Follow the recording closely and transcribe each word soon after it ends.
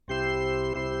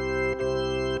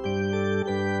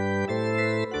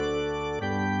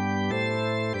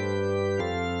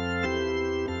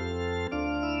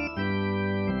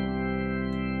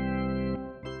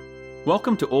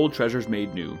Welcome to Old Treasures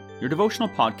Made New, your devotional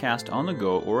podcast on the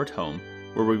go or at home,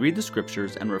 where we read the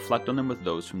scriptures and reflect on them with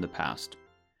those from the past.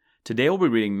 Today we'll be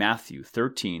reading Matthew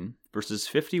 13, verses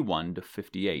 51 to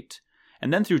 58,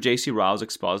 and then through J.C. Ryle's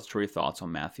expository thoughts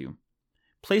on Matthew.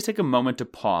 Please take a moment to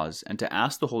pause and to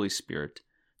ask the Holy Spirit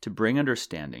to bring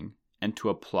understanding and to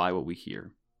apply what we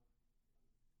hear.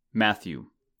 Matthew,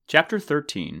 chapter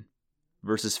 13,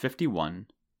 verses 51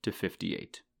 to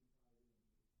 58.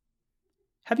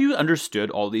 Have you understood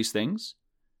all these things?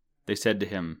 They said to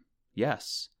him,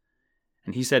 Yes.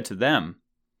 And he said to them,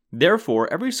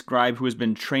 Therefore every scribe who has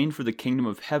been trained for the kingdom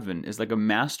of heaven is like a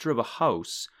master of a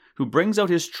house who brings out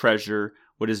his treasure,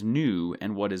 what is new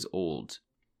and what is old.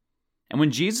 And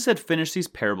when Jesus had finished these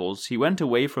parables, he went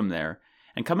away from there,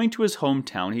 and coming to his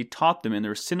hometown, he taught them in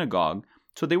their synagogue,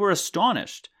 so they were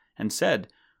astonished, and said,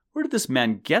 Where did this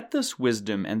man get this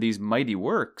wisdom and these mighty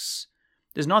works?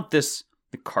 Is not this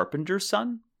the carpenter's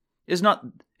son? Is not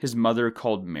his mother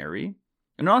called Mary?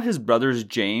 And are not his brothers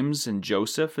James and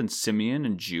Joseph and Simeon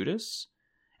and Judas?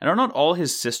 And are not all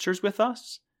his sisters with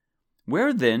us?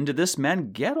 Where then did this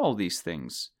man get all these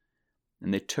things?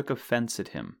 And they took offense at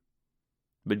him.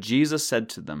 But Jesus said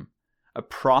to them, A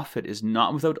prophet is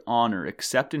not without honor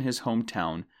except in his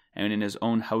hometown and in his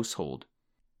own household.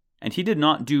 And he did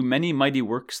not do many mighty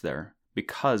works there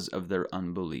because of their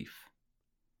unbelief.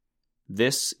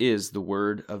 This is the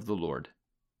word of the Lord.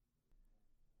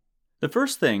 The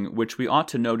first thing which we ought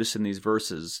to notice in these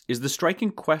verses is the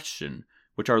striking question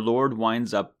which our Lord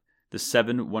winds up the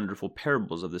 7 wonderful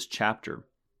parables of this chapter.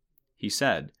 He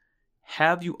said,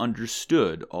 Have you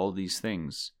understood all these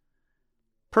things?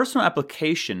 Personal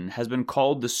application has been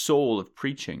called the soul of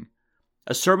preaching.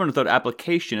 A sermon without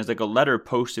application is like a letter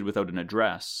posted without an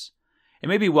address. It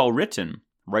may be well written,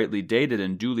 rightly dated,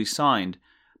 and duly signed,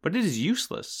 but it is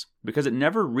useless because it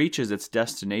never reaches its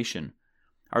destination.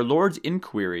 Our Lord's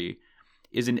inquiry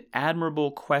is an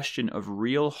admirable question of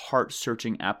real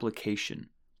heart-searching application.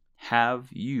 Have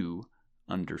you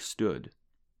understood?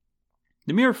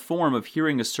 The mere form of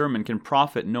hearing a sermon can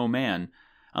profit no man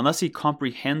unless he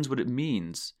comprehends what it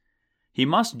means. He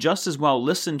must just as well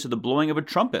listen to the blowing of a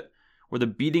trumpet or the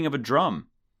beating of a drum.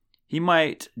 He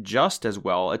might just as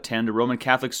well attend a Roman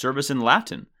Catholic service in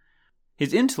Latin.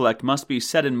 His intellect must be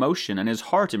set in motion and his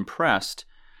heart impressed.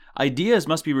 Ideas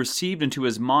must be received into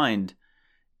his mind.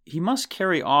 He must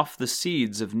carry off the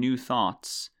seeds of new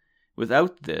thoughts.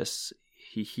 Without this,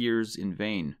 he hears in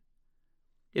vain.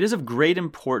 It is of great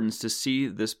importance to see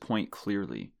this point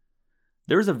clearly.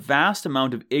 There is a vast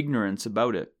amount of ignorance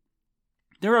about it.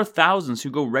 There are thousands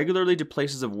who go regularly to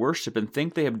places of worship and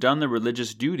think they have done their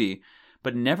religious duty,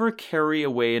 but never carry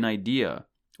away an idea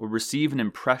or receive an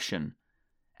impression.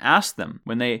 Ask them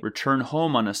when they return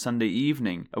home on a Sunday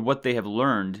evening of what they have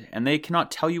learned, and they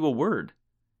cannot tell you a word.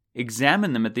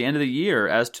 Examine them at the end of the year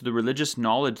as to the religious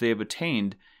knowledge they have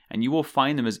attained, and you will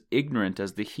find them as ignorant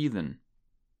as the heathen.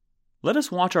 Let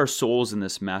us watch our souls in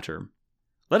this matter.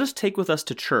 Let us take with us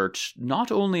to church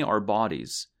not only our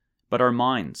bodies, but our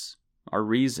minds, our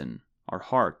reason, our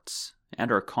hearts,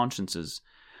 and our consciences.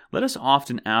 Let us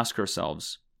often ask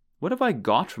ourselves, what have I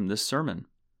got from this sermon?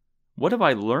 What have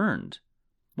I learned?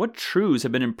 What truths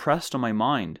have been impressed on my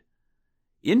mind?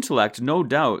 Intellect, no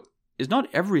doubt, is not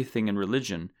everything in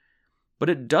religion, but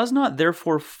it does not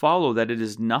therefore follow that it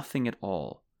is nothing at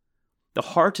all. The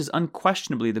heart is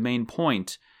unquestionably the main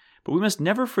point, but we must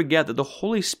never forget that the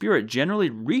Holy Spirit generally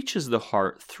reaches the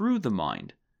heart through the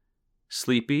mind.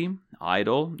 Sleepy,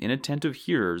 idle, inattentive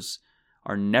hearers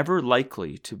are never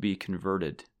likely to be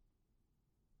converted.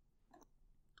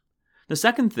 The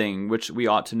second thing which we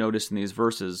ought to notice in these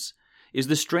verses is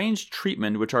the strange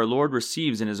treatment which our Lord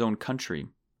receives in his own country.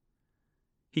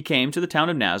 He came to the town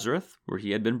of Nazareth, where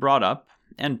he had been brought up,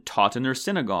 and taught in their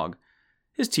synagogue.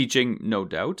 His teaching, no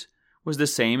doubt, was the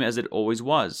same as it always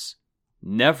was.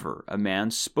 Never a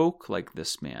man spoke like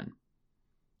this man.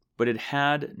 But it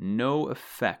had no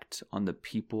effect on the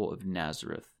people of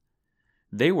Nazareth.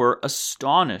 They were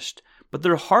astonished, but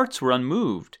their hearts were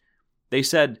unmoved. They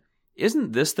said,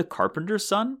 Isn't this the carpenter's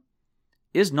son?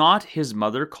 Is not his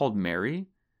mother called Mary?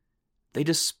 They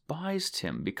despised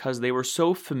him because they were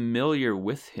so familiar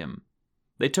with him.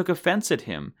 They took offense at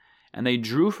him, and they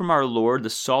drew from our Lord the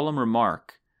solemn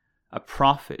remark, A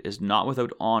prophet is not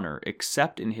without honor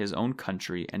except in his own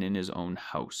country and in his own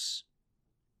house.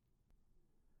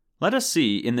 Let us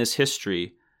see in this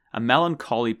history a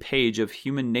melancholy page of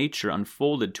human nature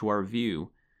unfolded to our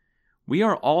view. We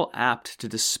are all apt to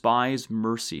despise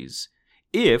mercies,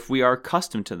 if we are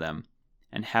accustomed to them,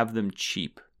 and have them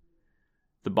cheap.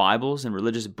 The Bibles and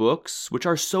religious books, which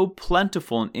are so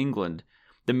plentiful in England,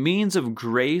 the means of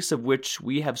grace of which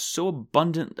we have so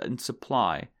abundant in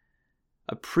supply,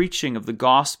 a preaching of the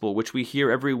gospel which we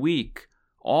hear every week,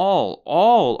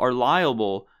 all are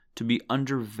liable to be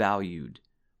undervalued.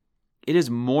 It is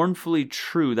mournfully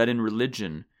true that in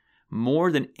religion,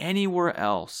 more than anywhere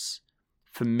else,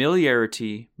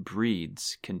 familiarity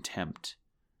breeds contempt.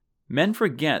 Men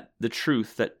forget the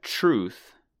truth that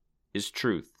truth is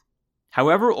truth,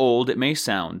 however old it may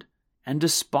sound, and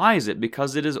despise it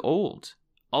because it is old.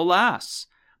 Alas,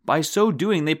 by so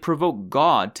doing they provoke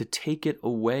God to take it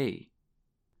away.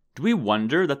 Do we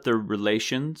wonder that the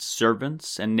relations,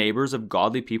 servants, and neighbors of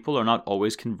godly people are not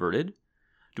always converted?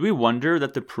 Do we wonder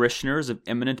that the parishioners of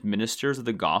eminent ministers of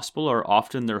the gospel are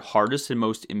often their hardest and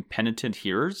most impenitent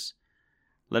hearers?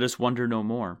 Let us wonder no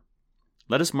more.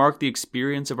 Let us mark the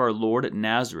experience of our Lord at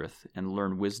Nazareth and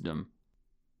learn wisdom.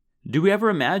 Do we ever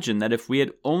imagine that if we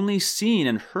had only seen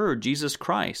and heard Jesus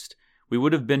Christ, we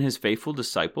would have been his faithful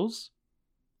disciples?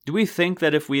 Do we think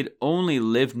that if we had only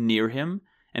lived near him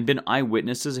and been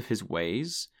eyewitnesses of his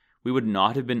ways, we would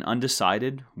not have been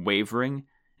undecided, wavering,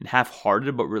 and half-hearted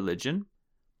about religion?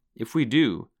 If we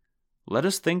do, let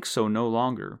us think so no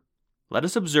longer. Let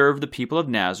us observe the people of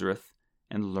Nazareth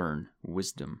and learn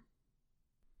wisdom.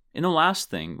 And the last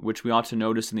thing which we ought to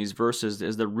notice in these verses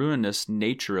is the ruinous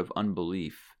nature of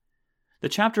unbelief. The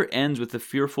chapter ends with the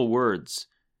fearful words,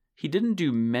 "He didn't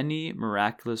do many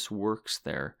miraculous works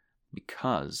there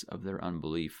because of their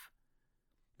unbelief."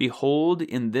 Behold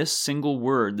in this single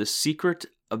word the secret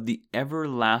of the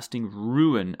everlasting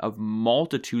ruin of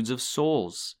multitudes of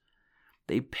souls.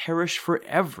 They perish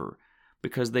forever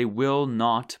because they will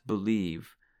not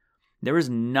believe. There is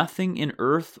nothing in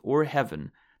earth or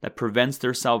heaven that prevents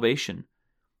their salvation.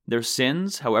 Their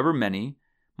sins, however many,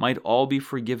 might all be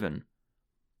forgiven.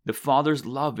 The Father's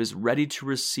love is ready to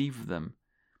receive them.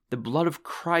 The blood of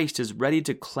Christ is ready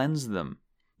to cleanse them.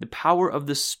 The power of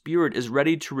the Spirit is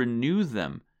ready to renew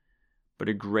them. But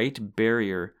a great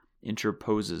barrier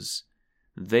interposes.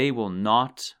 They will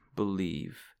not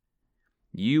believe.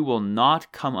 "You will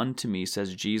not come unto me,"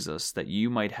 says Jesus, "that you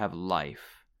might have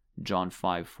life." John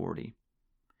 5:40.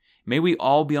 May we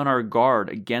all be on our guard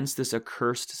against this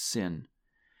accursed sin.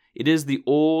 It is the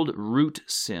old root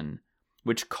sin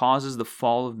which causes the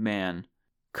fall of man,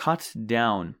 cut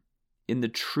down in the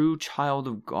true child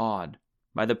of God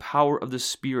by the power of the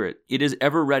Spirit. It is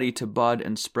ever ready to bud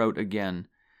and sprout again.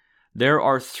 There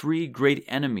are three great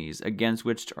enemies against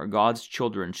which our God's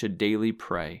children should daily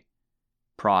pray: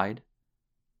 pride,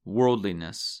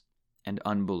 worldliness, and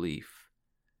unbelief.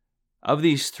 Of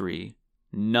these three,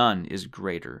 none is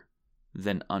greater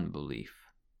than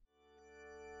unbelief.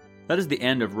 That is the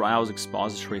end of Ryle's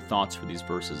expository thoughts for these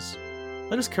verses.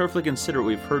 Let us carefully consider what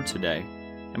we've heard today,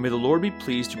 and may the Lord be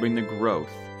pleased to bring the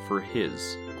growth for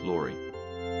his glory.